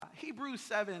Hebrews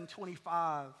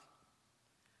 7:25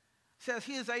 says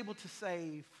he is able to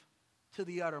save to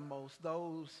the uttermost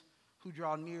those who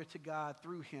draw near to God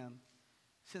through him,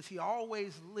 since he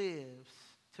always lives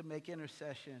to make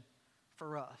intercession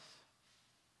for us.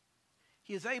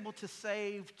 He is able to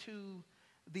save to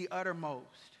the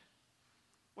uttermost.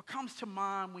 What comes to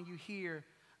mind when you hear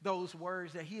those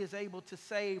words, that he is able to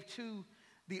save to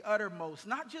the uttermost?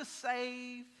 Not just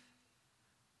save,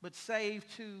 but save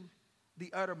to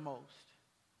the uttermost.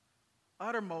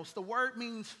 Uttermost, the word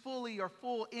means fully or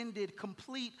full-ended,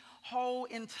 complete, whole,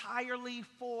 entirely,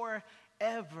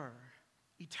 forever,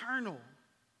 eternal.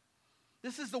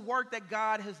 This is the work that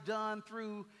God has done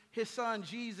through his son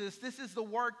Jesus. This is the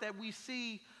work that we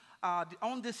see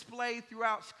on display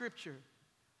throughout Scripture.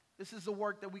 This is the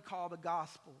work that we call the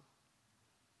gospel.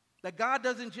 That God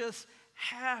doesn't just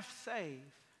half save.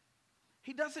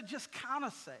 He doesn't just kind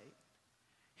of save.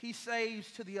 He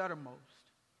saves to the uttermost.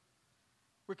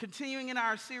 We're continuing in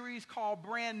our series called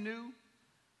Brand New,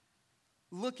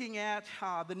 looking at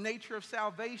the nature of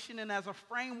salvation, and as a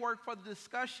framework for the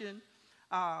discussion,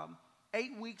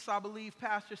 8 weeks, I believe,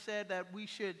 Pastor said that we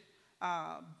should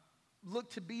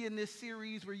look to be in this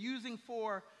series. We're using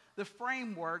for the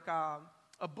framework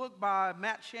a book by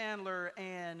Matt Chandler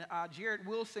and Jared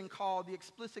Wilson called The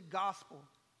Explicit Gospel.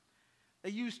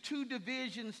 They use two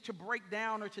divisions to break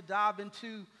down or to dive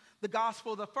into the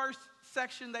gospel. The first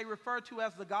section they refer to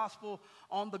as the gospel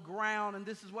on the ground, and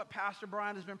this is what Pastor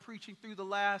Brian has been preaching through the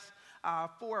last 4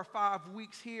 or 5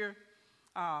 weeks here,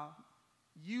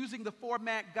 using the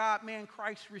format God, Man,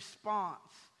 Christ response.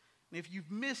 And if you've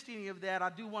missed any of that,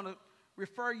 I do want to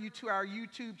refer you to our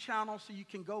YouTube channel so you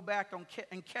can go back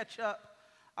and catch up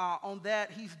on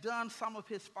that. He's done some of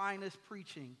his finest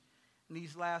preaching in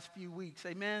these last few weeks.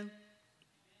 Amen.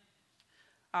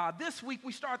 This week,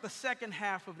 we start the second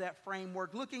half of that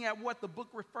framework, looking at what the book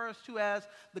refers to as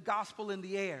the gospel in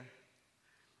the air.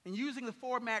 And using the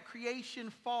format creation,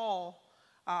 fall,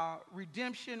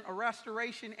 redemption, or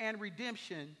restoration, and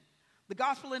redemption, the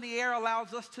gospel in the air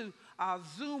allows us to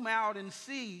zoom out and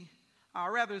see,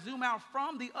 zoom out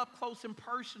from the up close and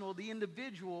personal, the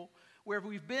individual, where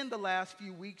we've been the last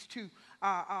few weeks, to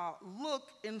look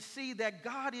and see that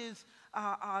God is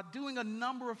doing a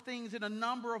number of things in a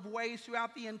number of ways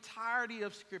throughout the entirety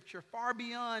of Scripture, far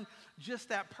beyond just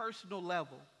that personal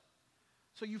level.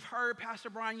 So you've heard Pastor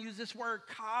Brian use this word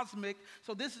cosmic.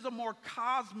 So this is a more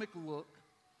cosmic look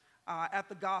at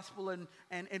the gospel. And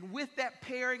with that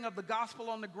pairing of the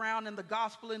gospel on the ground and the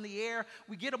gospel in the air,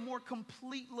 we get a more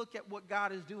complete look at what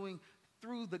God is doing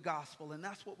through the gospel. And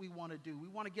that's what we want to do. We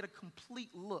want to get a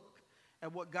complete look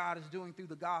at what God is doing through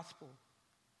the gospel.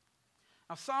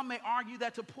 Now, some may argue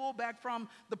that to pull back from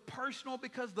the personal,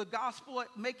 because the gospel,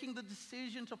 making the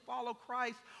decision to follow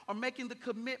Christ, or making the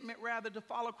commitment rather to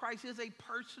follow Christ, is a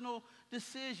personal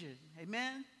decision.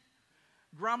 Amen?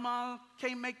 Grandma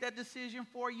can't make that decision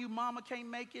for you. Mama can't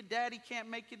make it. Daddy can't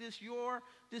make it. It's your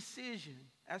decision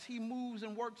as he moves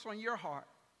and works on your heart.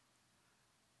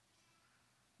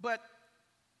 But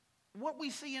what we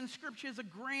see in Scripture is a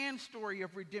grand story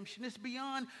of redemption. It's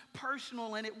beyond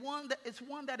personal, and it's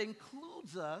one that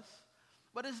includes us,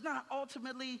 but it's not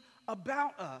ultimately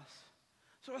about us.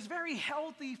 So it's very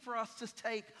healthy for us to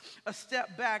take a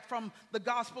step back from the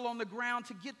gospel on the ground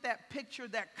to get that picture,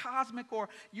 that cosmic or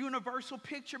universal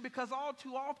picture, because all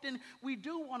too often we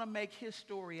do want to make his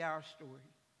story our story.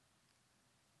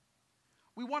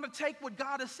 We want to take what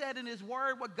God has said in his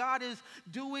word, what God is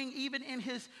doing even in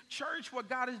his church, what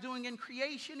God is doing in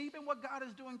creation, even what God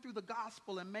is doing through the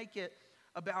gospel, and make it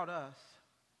about us.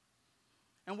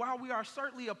 And while we are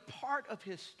certainly a part of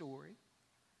his story,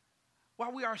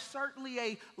 while we are certainly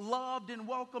a loved and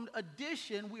welcomed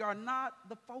addition, we are not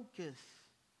the focus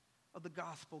of the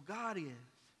gospel. God is.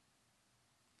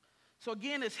 So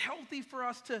again, it's healthy for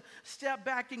us to step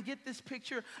back and get this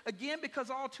picture, again,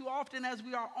 because all too often as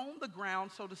we are on the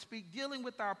ground, so to speak, dealing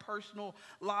with our personal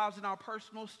lives and our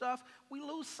personal stuff, we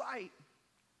lose sight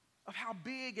of how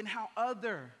big and how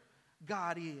other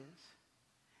God is.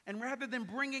 And rather than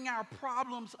bringing our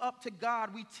problems up to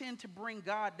God, we tend to bring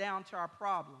God down to our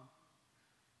problem.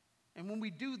 And when we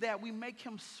do that, we make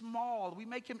him small, we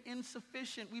make him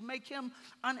insufficient, we make him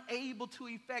unable to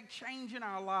effect change in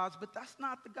our lives. But that's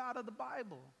not the God of the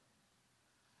Bible.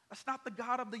 That's not the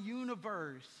God of the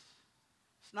universe.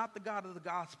 It's not the God of the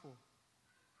gospel.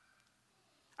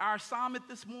 Our assignment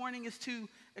this morning is to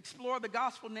explore the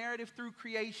gospel narrative through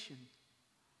creation.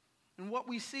 And what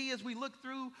we see as we look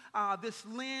through this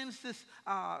lens,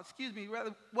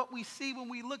 what we see when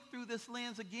we look through this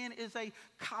lens, again, is a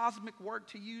cosmic work,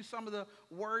 to use some of the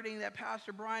wording that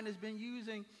Pastor Brian has been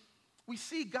using. we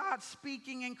see God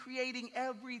speaking and creating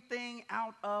everything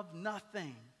out of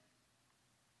nothing.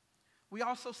 We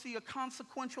also see a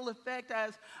consequential effect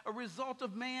as a result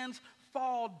of man's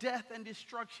fall, death, and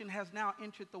destruction has now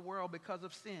entered the world because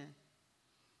of sin.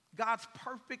 God's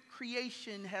perfect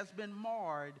creation has been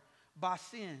marred by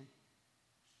sin.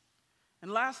 And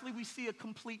lastly, we see a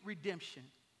complete redemption.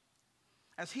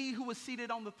 As he who was seated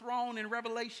on the throne in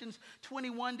Revelations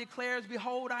 21 declares,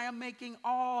 "Behold, I am making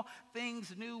all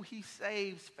things new." He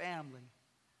saves family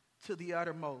to the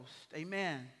uttermost.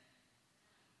 Amen.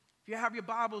 If you have your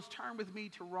Bibles, turn with me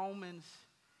to Romans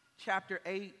chapter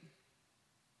 8.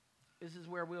 This is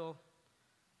where we'll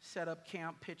set up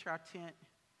camp, pitch our tent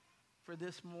for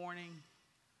this morning.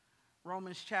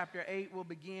 Romans chapter 8, we'll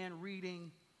begin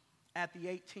reading at the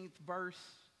 18th verse.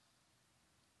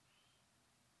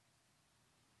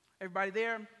 Everybody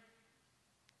there?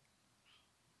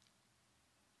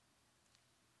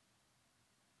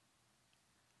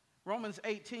 Romans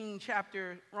 8,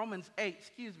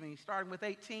 starting with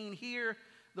 18. Hear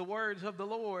the words of the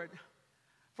Lord.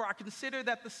 "For I consider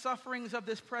that the sufferings of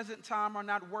this present time are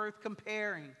not worth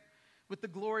comparing with the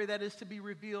glory that is to be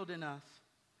revealed in us.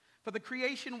 For the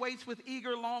creation waits with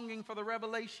eager longing for the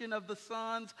revelation of the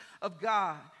sons of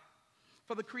God.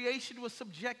 For the creation was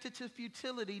subjected to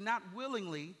futility, not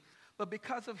willingly, but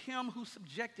because of him who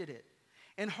subjected it,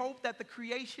 in hope that the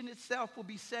creation itself will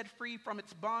be set free from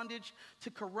its bondage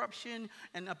to corruption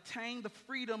and obtain the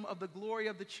freedom of the glory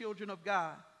of the children of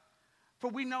God. For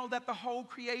we know that the whole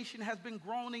creation has been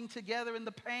groaning together in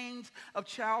the pains of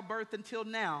childbirth until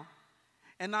now.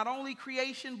 And not only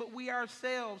creation, but we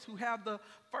ourselves who have the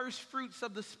first fruits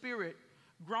of the Spirit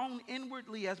groan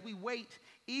inwardly as we wait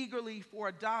eagerly for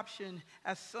adoption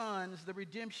as sons, the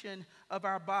redemption of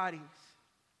our bodies."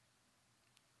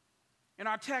 In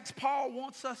our text, Paul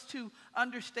wants us to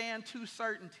understand two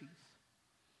certainties.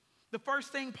 The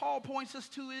first thing Paul points us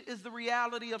to is the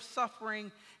reality of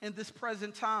suffering in this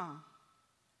present time.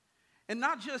 And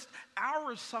not just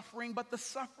our suffering, but the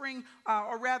suffering,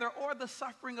 or the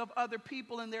suffering of other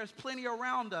people, and there's plenty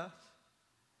around us.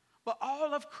 But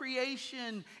all of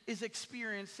creation is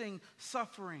experiencing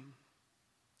suffering.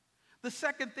 The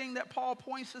second thing that Paul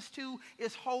points us to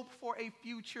is hope for a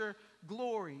future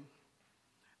glory.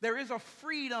 There is a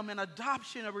freedom and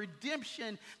adoption, a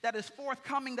redemption that is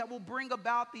forthcoming that will bring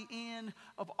about the end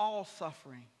of all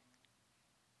suffering.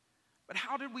 But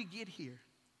how did we get here?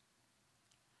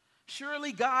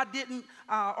 Surely God didn't,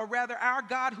 our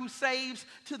God who saves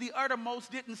to the uttermost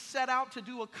didn't set out to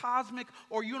do a cosmic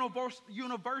or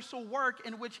universal work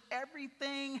in which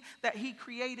everything that he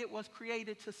created was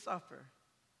created to suffer.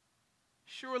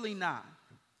 Surely not.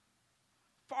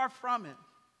 Far from it.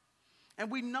 And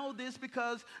we know this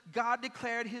because God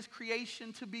declared his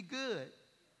creation to be good.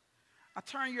 I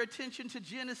turn your attention to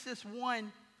Genesis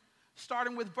 1,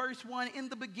 starting with verse 1. "In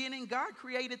the beginning, God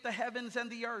created the heavens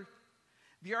and the earth.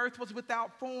 The earth was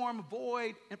without form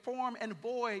and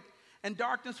void, and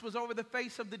darkness was over the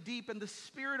face of the deep, and the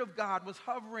Spirit of God was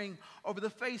hovering over the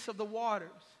face of the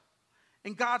waters.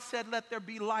 And God said, 'Let there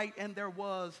be light,' and there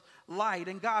was light.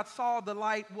 And God saw the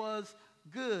light was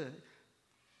good.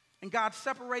 And God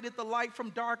separated the light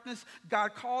from darkness.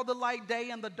 God called the light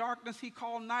day, and the darkness he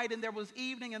called night. And there was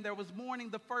evening, and there was morning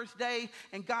the first day.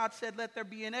 And God said, 'Let there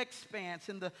be an expanse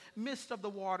in the midst of the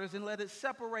waters, and let it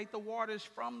separate the waters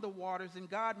from the waters.' And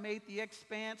God made the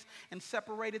expanse and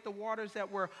separated the waters that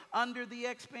were under the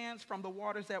expanse from the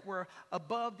waters that were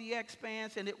above the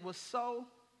expanse. And it was so.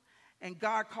 And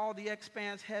God called the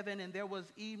expanse heaven, and there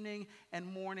was evening and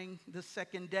morning the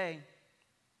second day.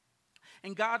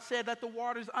 And God said, 'Let the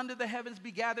waters under the heavens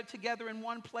be gathered together in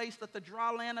one place. Let the dry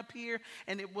land appear.'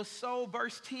 And it was so."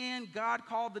 Verse 10, God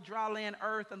called the dry land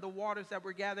earth, and the waters that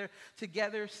were gathered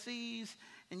together seas.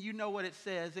 And you know what it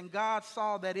says. And God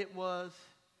saw that it was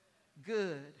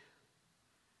good.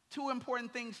 Two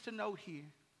important things to note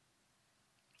here.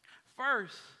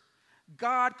 First,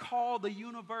 God called the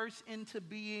universe into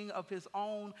being of his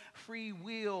own free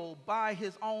will, by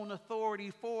his own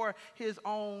authority, for his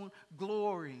own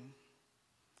glory.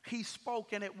 He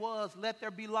spoke and it was. "Let there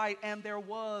be light," and there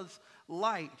was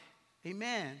light.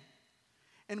 Amen.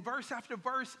 And verse after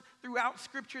verse throughout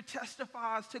Scripture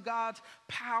testifies to God's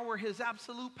power, his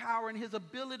absolute power, and his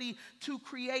ability to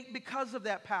create because of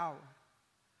that power.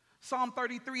 Psalm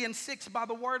 33:6, "By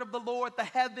the word of the Lord the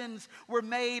heavens were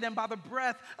made, and by the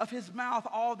breath of his mouth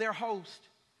all their host."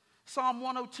 Psalm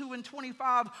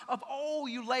 102:25, "Of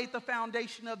old you laid the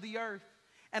foundation of the earth,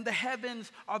 and the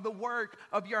heavens are the work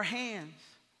of your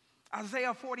hands."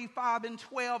 Isaiah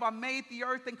 45:12, "I made the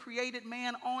earth and created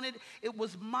man on it. It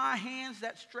was my hands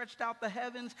that stretched out the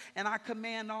heavens, and I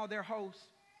command all their hosts."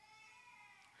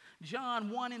 John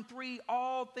 1:3,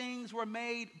 all things were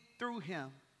made through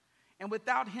him. And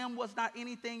without him was not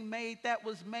anything made that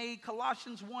was made.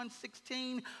 Colossians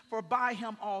 1:16, for by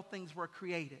him all things were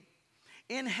created.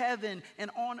 In heaven and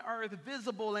on earth,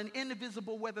 visible and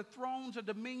invisible, whether thrones or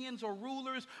dominions or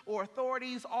rulers or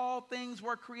authorities, all things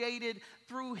were created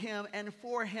through him and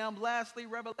for him. Lastly,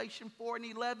 Revelation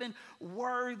 4:11,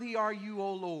 worthy are you,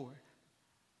 O Lord,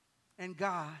 and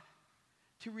God,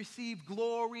 to receive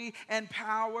glory and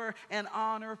power and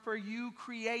honor, for you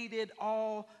created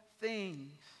all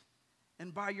things,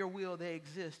 and by your will they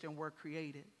exist and were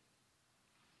created.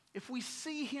 If we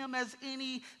see him as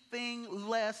anything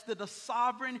less than the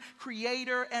sovereign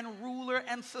creator and ruler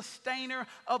and sustainer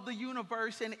of the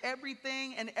universe and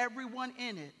everything and everyone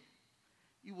in it,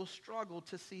 you will struggle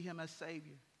to see him as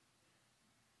Savior.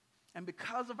 And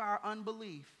because of our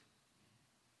unbelief,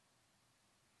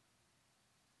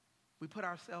 we put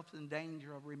ourselves in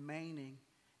danger of remaining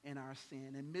in our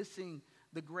sin and missing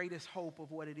the greatest hope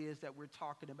of what it is that we're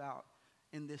talking about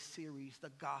in this series, the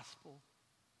gospel.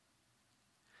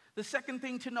 The second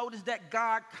thing to note is that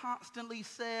God constantly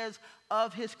says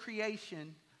of his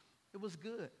creation, it was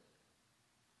good.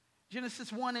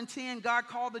 Genesis 1:10, God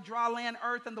called the dry land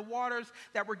earth, and the waters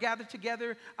that were gathered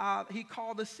together, he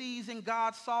called the seas, and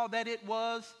God saw that it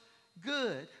was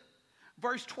good.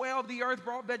 Verse 12, the earth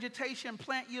brought vegetation,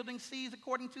 plant yielding seeds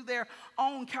according to their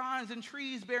own kinds, and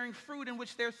trees bearing fruit in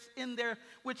which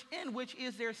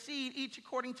is their seed, each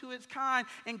according to its kind.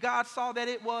 And God saw that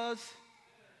it was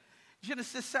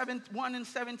Genesis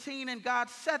 1:17, and God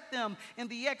set them in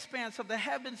the expanse of the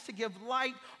heavens to give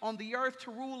light on the earth,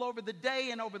 to rule over the day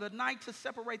and over the night, to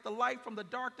separate the light from the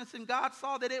darkness. And God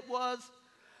saw that it was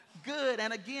good.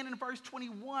 And again in verse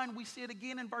 21, we see it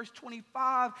again in verse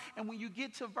 25. And when you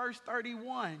get to verse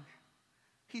 31,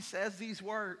 he says these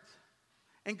words,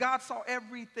 and God saw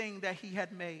everything that he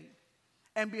had made,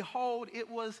 and behold,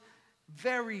 it was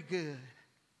very good.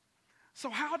 So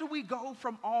how do we go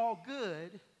from all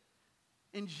good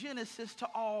in Genesis to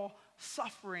all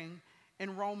suffering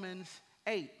in Romans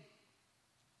 8?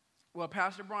 Well,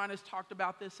 Pastor Brian has talked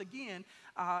about this again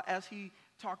as he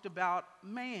talked about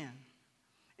man.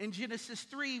 In Genesis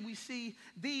 3, we see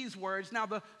these words. Now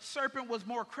the serpent was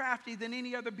more crafty than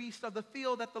any other beast of the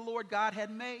field that the Lord God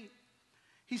had made.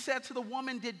 He said to the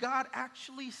woman, did God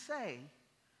actually say,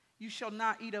 you shall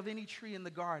not eat of any tree in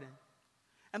the garden?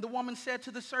 And the woman said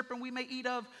to the serpent, we may eat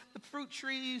of the fruit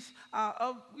trees,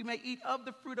 we may eat of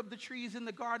the fruit of the trees in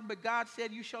the garden, but God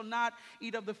said, you shall not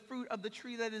eat of the fruit of the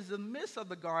tree that is in the midst of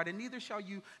the garden, neither shall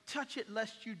you touch it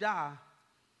lest you die.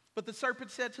 But the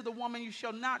serpent said to the woman, you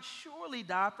shall not surely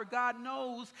die, for God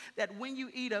knows that when you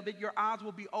eat of it, your eyes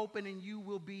will be open and you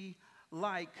will be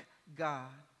like God.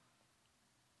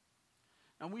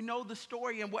 And we know the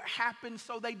story and what happens.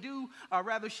 So they do,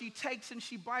 she takes and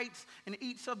she bites and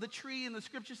eats of the tree. And the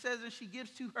scripture says that she gives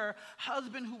to her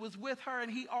husband who was with her,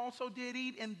 and he also did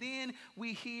eat. And then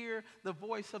we hear the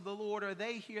voice of the Lord, or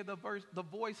they hear the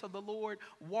voice of the Lord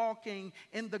walking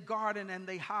in the garden, and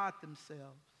they hide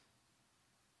themselves.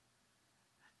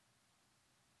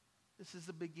 This is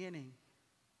the beginning.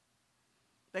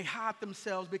 They hide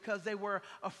themselves because they were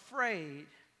afraid,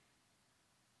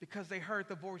 because they heard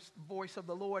the voice of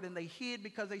the Lord, and they hid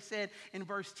because they said in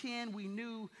verse 10, we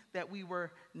knew that we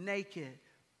were naked.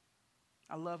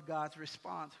 I love God's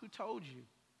response. Who told you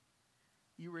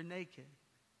you were naked?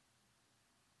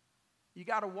 You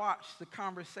got to watch the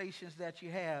conversations that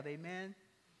you have, amen?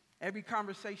 Every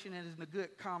conversation is a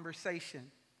good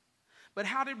conversation. But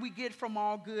how did we get from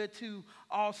all good to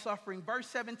all suffering? Verse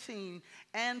 17,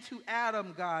 and to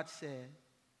Adam God said,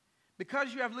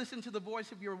 because you have listened to the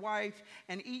voice of your wife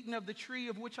and eaten of the tree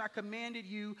of which I commanded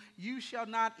you, you shall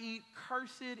not eat.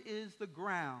 Cursed is the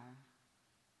ground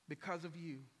because of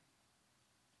you.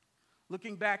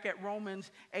 Looking back at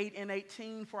Romans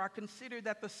 8:18, for I consider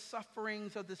that the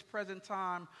sufferings of this present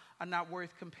time are not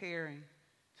worth comparing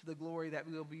to the glory that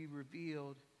will be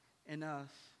revealed in us.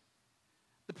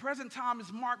 The present time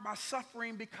is marked by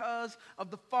suffering because of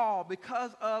the fall,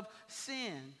 because of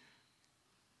sin.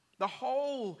 The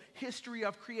whole history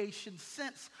of creation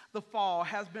since the fall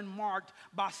has been marked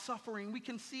by suffering. We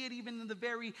can see it even in the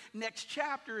very next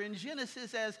chapter in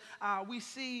Genesis as we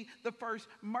see the first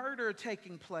murder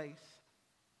taking place.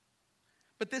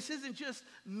 But this isn't just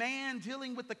man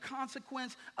dealing with the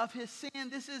consequence of his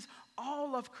sin. This is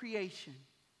all of creation.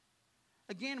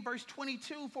 Again, verse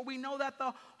 22, for we know that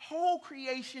the whole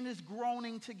creation is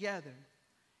groaning together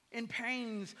in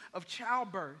pains of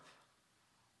childbirth.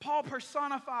 Paul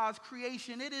personifies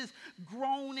creation. It is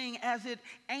groaning as it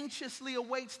anxiously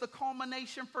awaits the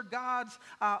culmination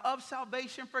of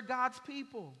salvation for God's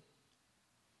people.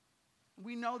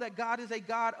 We know that God is a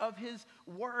God of his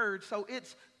word, so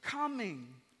it's coming.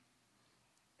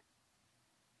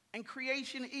 And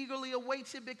creation eagerly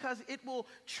awaits it because it will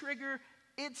trigger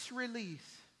its release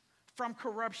from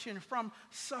corruption, from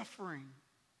suffering.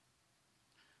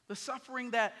 The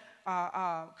suffering that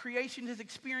creation is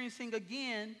experiencing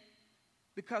again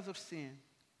because of sin.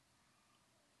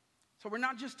 So we're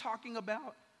not just talking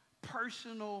about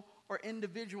personal or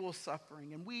individual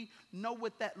suffering. And we know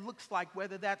what that looks like,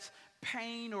 whether that's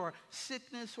pain or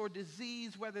sickness or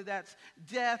disease, whether that's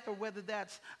death or whether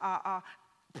that's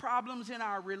problems in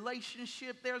our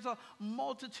relationship. There's a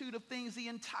multitude of things. The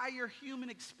entire human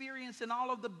experience and all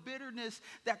of the bitterness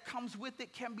that comes with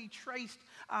it can be traced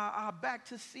back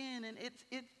to sin. And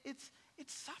it's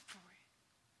suffering.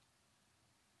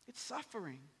 It's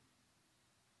suffering.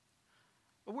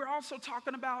 But we're also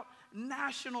talking about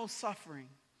national suffering.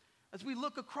 As we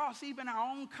look across even our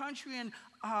own country and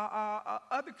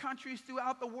other countries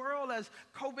throughout the world as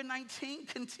COVID-19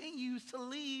 continues to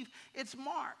leave its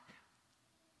mark.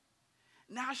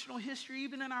 National history,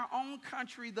 even in our own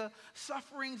country, the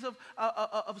sufferings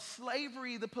of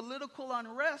slavery, the political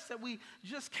unrest that we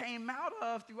just came out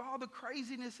of through all the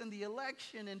craziness in the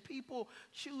election and people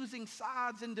choosing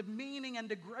sides and demeaning and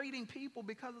degrading people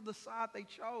because of the side they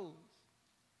chose.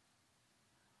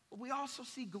 But we also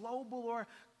see global or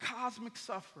cosmic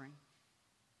suffering,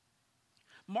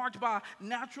 marked by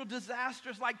natural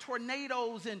disasters like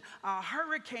tornadoes and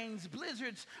hurricanes,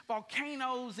 blizzards,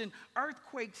 volcanoes, and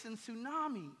earthquakes and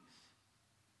tsunamis.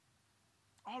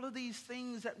 All of these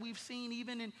things that we've seen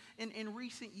even in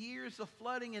recent years, the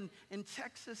flooding in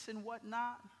Texas and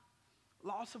whatnot,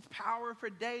 loss of power for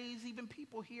days, even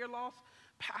people here lost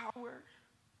power.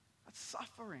 That's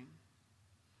suffering.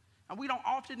 And we don't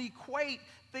often equate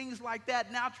things like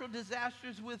that, natural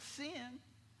disasters, with sin.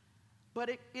 But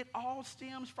it all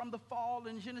stems from the fall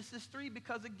in Genesis 3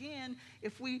 because, again,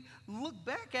 if we look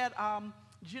back at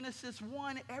Genesis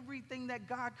 1, everything that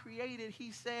God created,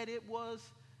 he said it was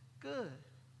good.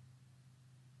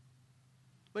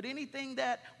 But anything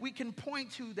that we can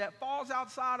point to that falls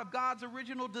outside of God's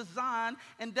original design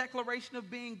and declaration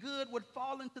of being good would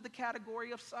fall into the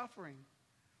category of suffering.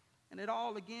 And it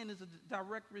all, again, is a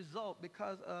direct result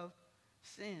because of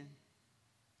sin.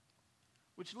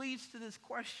 Which leads to this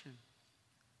question.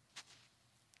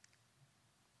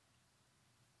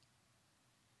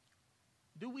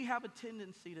 Do we have a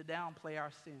tendency to downplay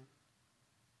our sin?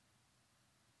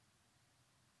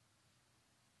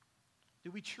 Do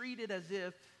we treat it as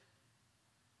if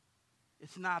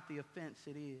it's not the offense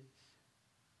it is?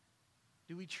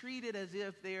 Do we treat it as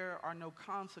if there are no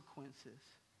consequences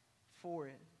for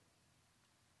it?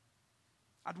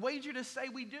 I'd wager to say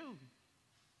we do.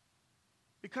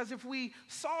 Because if we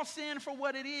saw sin for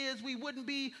what it is, we wouldn't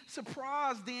be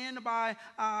surprised then by,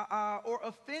 or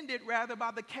offended rather,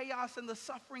 by the chaos and the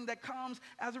suffering that comes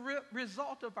as a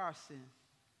result of our sin.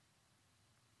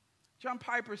 John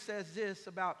Piper says this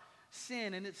about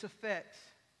sin and its effects.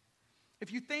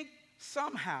 If you think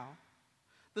somehow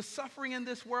the suffering in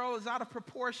this world is out of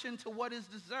proportion to what is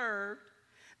deserved,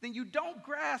 then you don't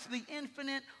grasp the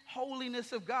infinite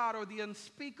holiness of God or the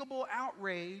unspeakable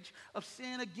outrage of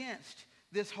sin against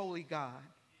this holy God.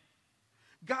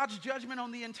 God's judgment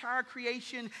on the entire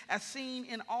creation, as seen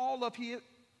in all of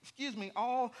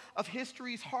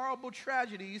history's horrible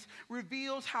tragedies,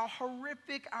 reveals how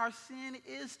horrific our sin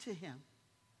is to him.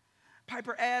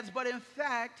 Piper adds, but in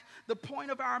fact, the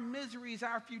point of our miseries,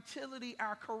 our futility,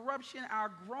 our corruption,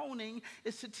 our groaning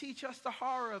is to teach us the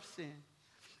horror of sin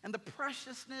and the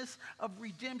preciousness of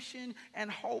redemption and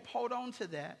hope. Hold on to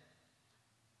that.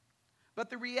 But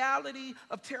the reality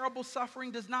of terrible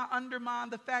suffering does not undermine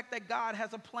the fact that God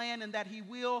has a plan and that he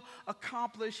will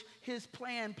accomplish his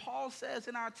plan. Paul says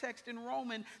in our text in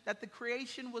Romans that the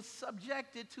creation was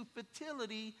subjected to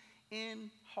fertility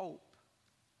in hope.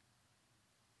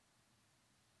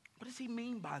 What does he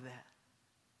mean by that?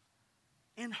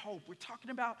 In hope. We're talking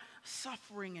about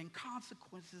suffering and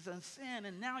consequences and sin,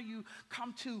 and now you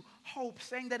come to hope,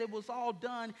 saying that it was all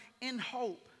done in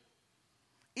hope.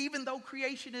 Even though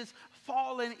creation is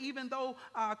fallen, even though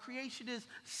creation is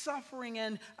suffering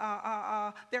and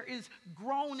there is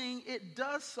groaning, it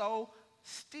does so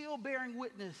still bearing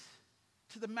witness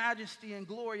to the majesty and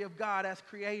glory of God as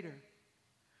creator.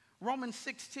 Romans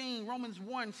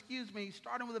 1,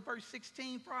 starting with verse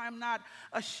 16, for I am not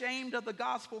ashamed of the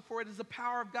gospel, for it is the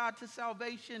power of God to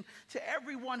salvation to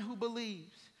everyone who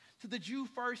believes, to the Jew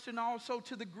first and also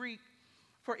to the Greek.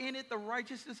 For in it the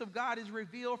righteousness of God is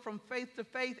revealed from faith to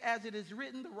faith, as it is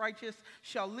written, the righteous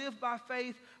shall live by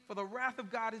faith. For the wrath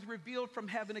of God is revealed from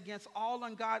heaven against all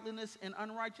ungodliness and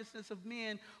unrighteousness of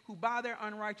men who by their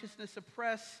unrighteousness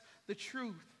suppress the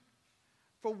truth.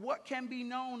 For what can be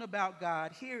known about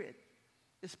God, hear it,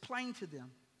 is plain to them,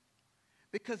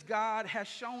 because God has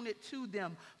shown it to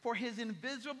them. For his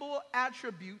invisible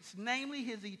attributes, namely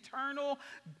his eternal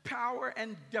power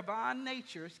and divine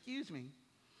nature,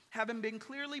 having been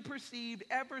clearly perceived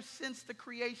ever since the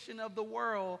creation of the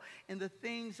world in the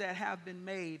things that have been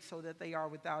made, so that they are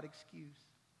without excuse.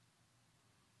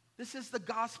 This is the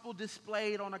gospel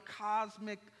displayed on a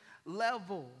cosmic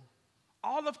level.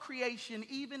 All of creation,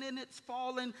 even in its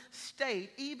fallen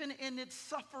state, even in its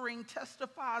suffering,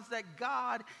 testifies that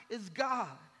God is God.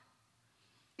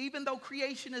 Even though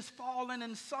creation is fallen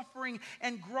and suffering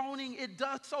and groaning, it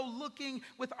does so looking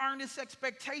with earnest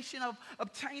expectation of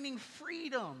obtaining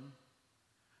freedom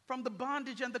from the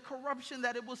bondage and the corruption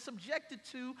that it was subjected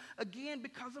to, again,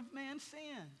 because of man's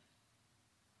sin.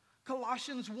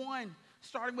 Colossians 1,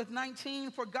 starting with 19,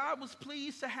 for God was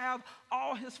pleased to have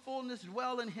all his fullness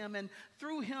dwell in him, and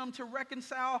through him to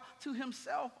reconcile to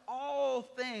himself all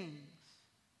things,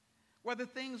 whether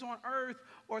things on earth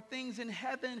or things in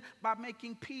heaven, by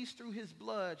making peace through his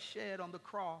blood shed on the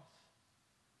cross.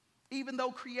 Even though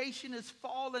creation is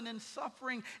fallen and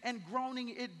suffering and groaning,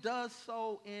 it does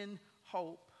so in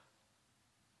hope.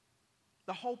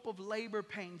 The hope of labor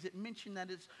pains. It mentioned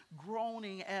that it's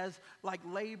groaning as like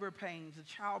labor pains,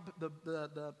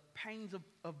 the pains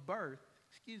of birth.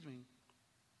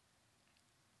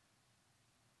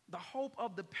 The hope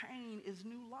of the pain is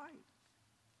new life.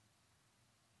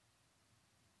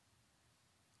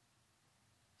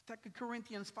 2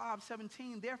 Corinthians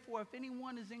 5:17, therefore, if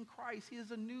anyone is in Christ, he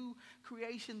is a new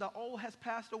creation. The old has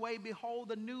passed away. Behold,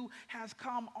 the new has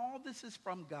come. All this is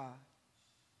from God,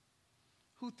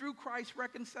 who through Christ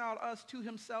reconciled us to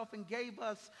himself and gave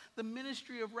us the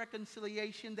ministry of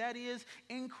reconciliation. That is,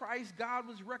 in Christ, God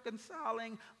was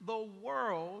reconciling the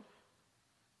world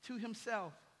to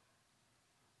himself.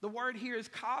 The word here is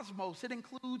cosmos. It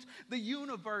includes the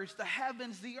universe, the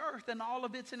heavens, the earth, and all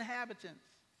of its inhabitants.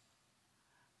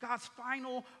 God's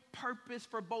final purpose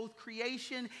for both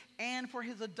creation and for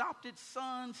his adopted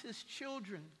sons, his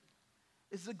children,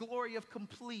 is the glory of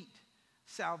complete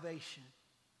salvation.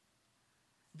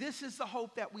 This is the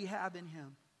hope that we have in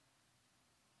him.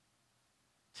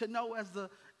 To know,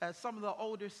 as some of the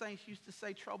older saints used to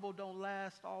say, trouble don't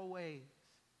last always.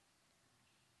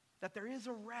 That there is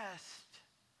a rest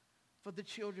for the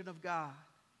children of God.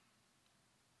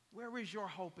 Where is your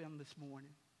hope in this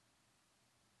morning?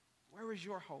 Where is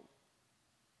your hope?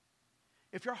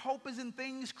 If your hope is in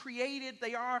things created,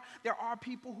 there are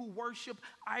people who worship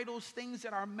idols, things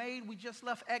that are made. We just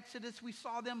left Exodus. We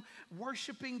saw them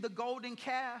worshiping the golden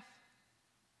calf.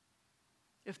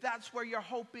 If that's where your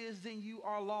hope is, then you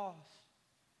are lost.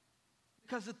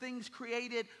 Because the things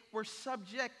created were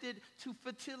subjected to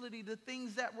fertility. The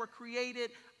things that were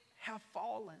created have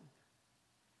fallen.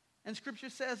 And Scripture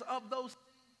says of those things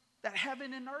that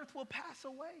heaven and earth will pass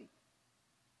away.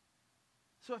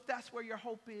 So if that's where your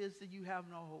hope is, then you have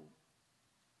no hope.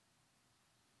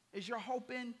 Is your hope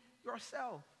in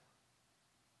yourself?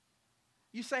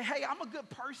 You say, hey, I'm a good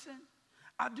person.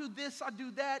 I do this, I do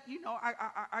that. You know,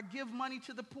 I give money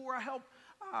to the poor. I help.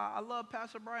 I love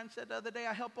Pastor Brian said the other day,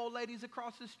 I help old ladies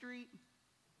across the street.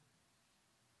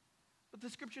 But the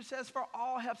scripture says, for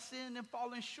all have sinned and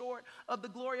fallen short of the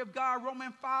glory of God.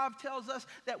 Romans 5 tells us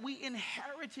that we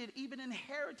inherited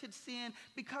sin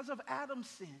because of Adam's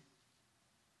sin.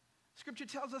 Scripture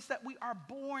tells us that we are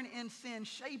born in sin,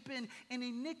 shapen in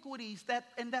iniquities,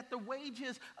 and that the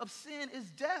wages of sin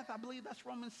is death. I believe that's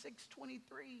Romans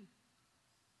 6:23.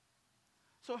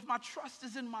 So if my trust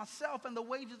is in myself and the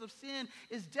wages of sin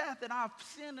is death, and I've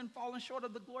sinned and fallen short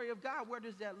of the glory of God, where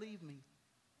does that leave me?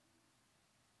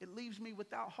 It leaves me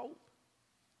without hope.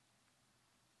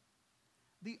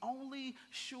 The only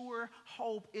sure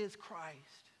hope is Christ.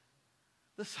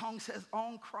 The song says,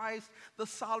 on Christ, the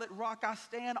solid rock I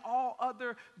stand. All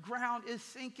other ground is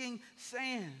sinking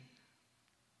sand.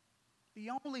 The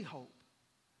only hope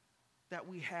that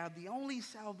we have, the only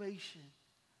salvation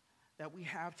that we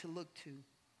have to look to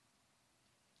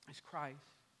is Christ.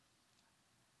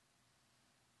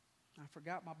 I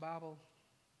forgot my Bible.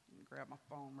 Let me grab my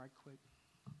phone right quick.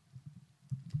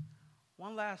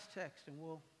 One last text and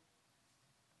we'll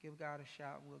give God a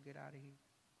shout and we'll get out of here.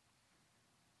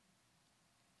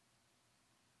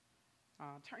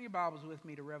 Turn your Bibles with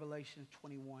me to Revelation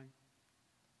 21.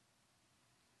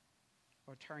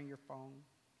 Or turn your phone.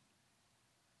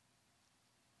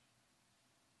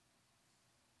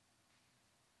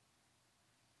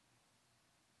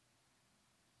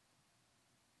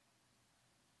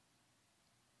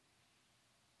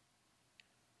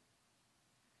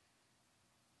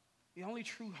 The only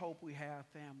true hope we have,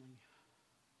 family,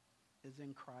 is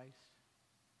in Christ.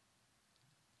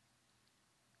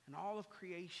 And all of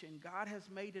creation, God has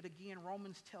made it again.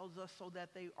 Romans tells us so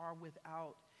that they are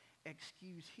without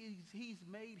excuse. He's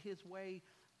made his way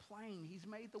plain. He's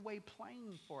made the way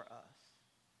plain for us.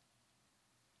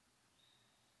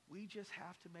 We just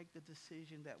have to make the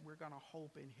decision that we're going to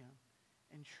hope in him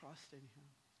and trust in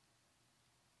him.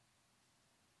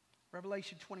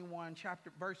 Revelation 21,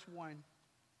 verse 1.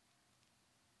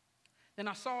 Then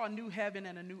I saw a new heaven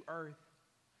and a new earth.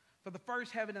 For the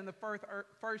first heaven and the first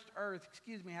earth,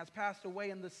 has passed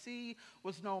away, and the sea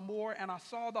was no more. And I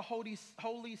saw the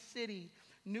holy city,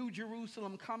 New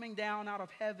Jerusalem, coming down out of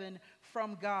heaven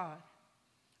from God,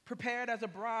 prepared as a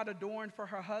bride adorned for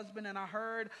her husband. And I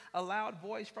heard a loud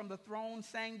voice from the throne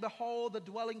saying, behold, the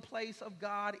dwelling place of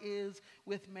God is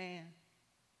with man.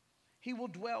 He will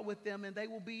dwell with them, and they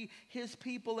will be his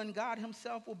people, and God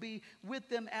himself will be with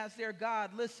them as their God.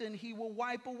 Listen, he will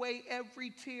wipe away every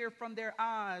tear from their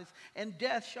eyes, and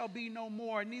death shall be no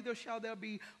more. Neither shall there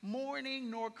be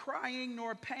mourning, nor crying,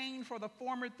 nor pain, for the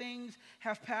former things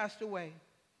have passed away.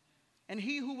 And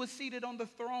he who was seated on the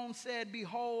throne said,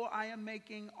 behold, I am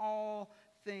making all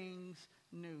things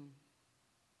new.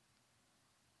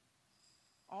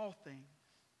 All things.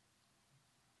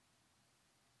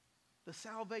 The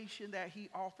salvation that he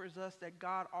offers us, that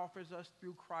God offers us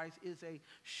through Christ, is a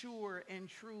sure and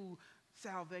true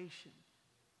salvation.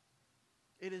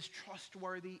 It is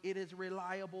trustworthy. It is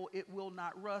reliable. It will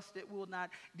not rust. It will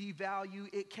not devalue.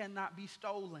 It cannot be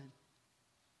stolen.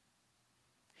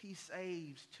 He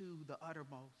saves to the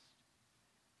uttermost.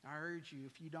 I urge you,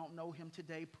 if you don't know him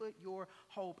today, put your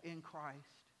hope in Christ.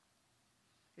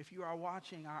 If you are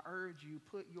watching, I urge you,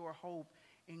 put your hope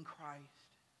in Christ.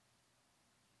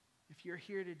 If you're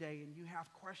here today and you have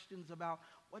questions about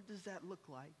what does that look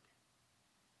like,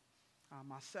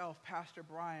 myself, Pastor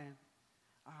Brian,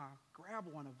 grab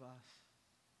one of us.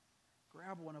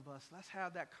 Grab one of us. Let's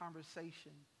have that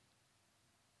conversation.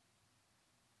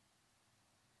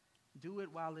 Do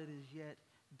it while it is yet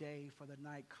day, for the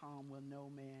night come when no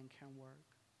man can work.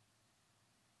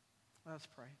 Let's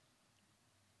pray.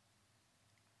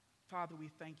 Father, we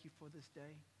thank you for this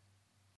day.